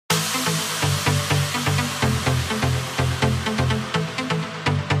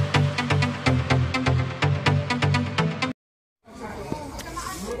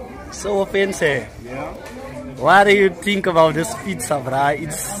So fancy. Yeah. What do you think about this pizza, bruh?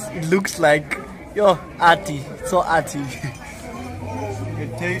 It looks like arty, so arty.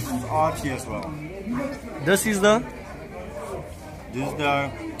 It tastes arty as well. This is the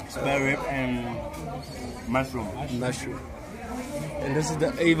spare rib and mushroom. And this is the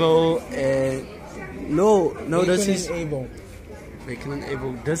avo. No, this is avo. Bacon and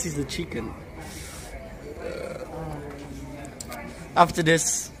avo. This is the chicken. After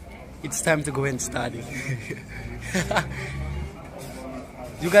this, it's time to go and study.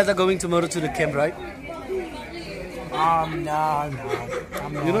 You guys are going tomorrow to the camp, right? No, I'm not.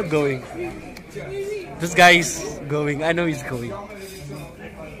 You're not going. This guy is going. I know he's going.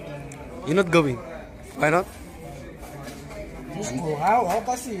 You're not going. Why not? Just go. How can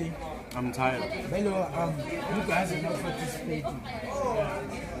I see? I'm tired. You guys are not participating.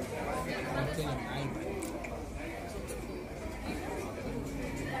 I'm telling you,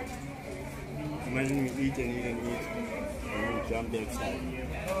 Imagine we eat and eat and eat, and we jump the outside.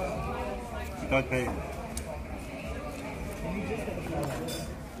 Without paying.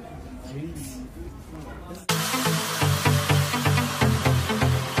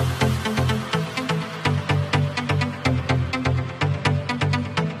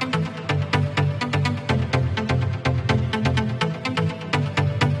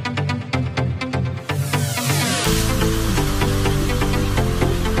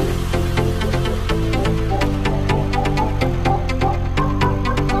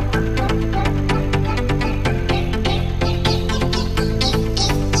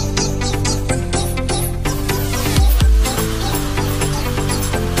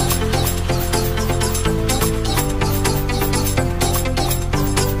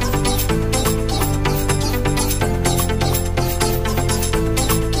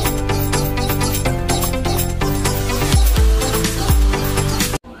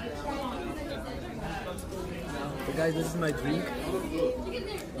 Guys, this is my drink.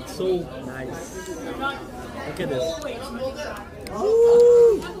 It's so nice. Look at this.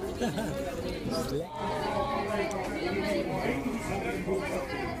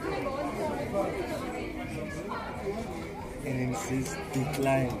 And insist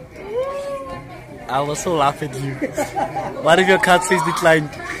decline. I will also laugh at you. What if your card says declined?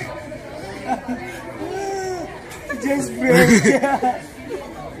 Just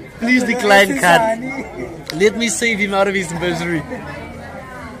Please decline card. Let me save him out of his misery.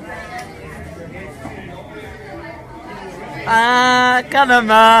 Kana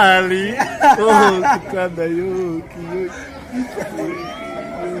mali. Oh, kitanda yoki.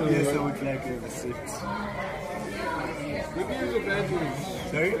 Yes, I would like to have a sip. Good news or bad news?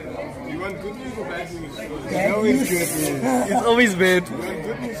 Sorry? You want good news or bad news? It's always good news. It's always bad. You want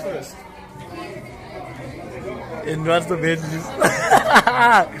good news first. And what's the bad news?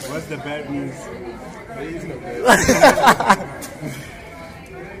 What's the bad news? There is no bad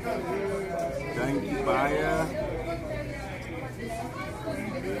Thank you, buyer.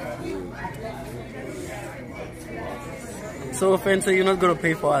 So, Fancy, you're not gonna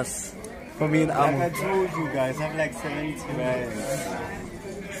pay for us? For me and Like I Amo. told you guys, I have like 70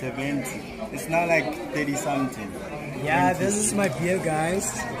 rands. 70. It's not like 30 something. Yeah, this is my beer,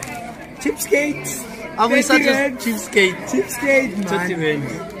 guys. Cheapskate. Amo is such a 30 cheapskate. Cheapskate, 30 man. rand.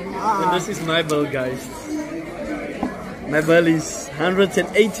 And this is my bill, guys. My bill is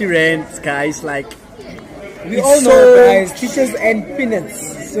 180 rand, guys. Like, We it's all know, so- guys, teachers and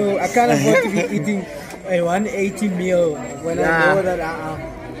peanuts. So I can't afford to be eating a 180 meal when I Yeah. know that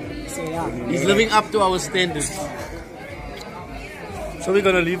so yeah. He's living up to our standards. So we're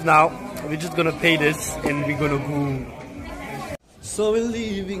gonna leave now. We're just gonna pay this and we're gonna go. So we're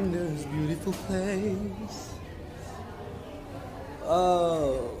leaving this beautiful place.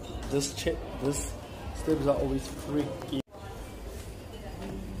 Oh, this steps are always freaky.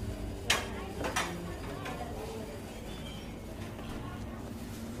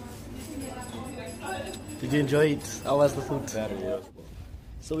 Did you enjoy it? How was the food?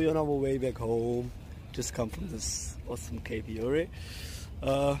 So we're on our way back home. Just come from this awesome KPO. We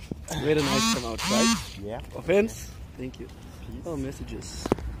had a nice time out, right? Yeah. Offense? Thank you. Oh, messages.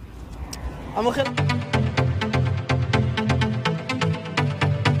 I'm okay.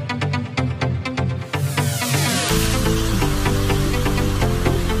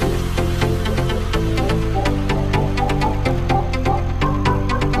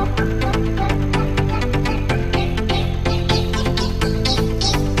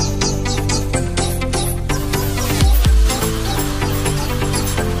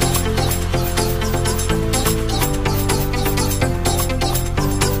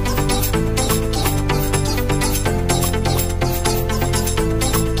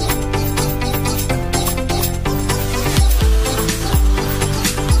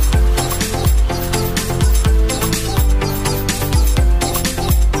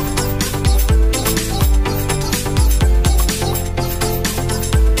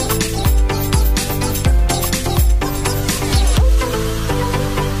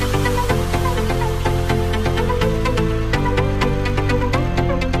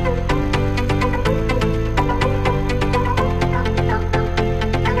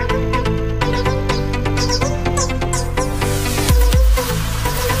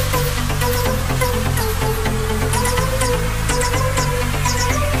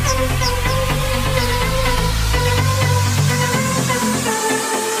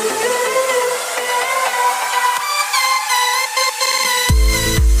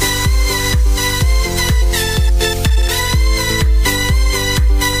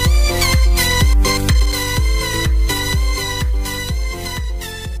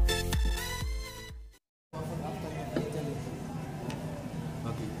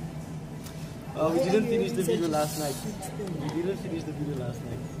 We didn't finish the video last night. We didn't finish the video last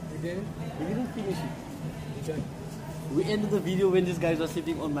night. You didn't? We didn't finish it. Which one? We ended the video when these guys were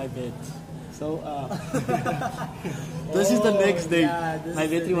sitting on my bed. So, this is the next day. Yeah, this my is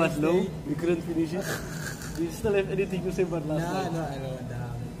the battery was next low. day. We couldn't finish it. Do you still have anything to say about last night? No, I don't.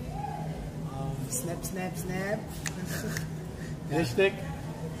 Snap, snap, snap. Hashtag.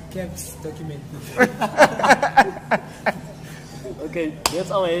 Kev's document. Okay,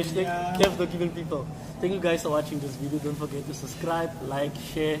 that's our hashtag. Yeah. Kev Document People. Thank you guys for watching this video. Don't forget to subscribe, like,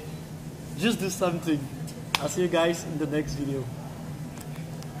 share. Just do something. I'll see you guys in the next video.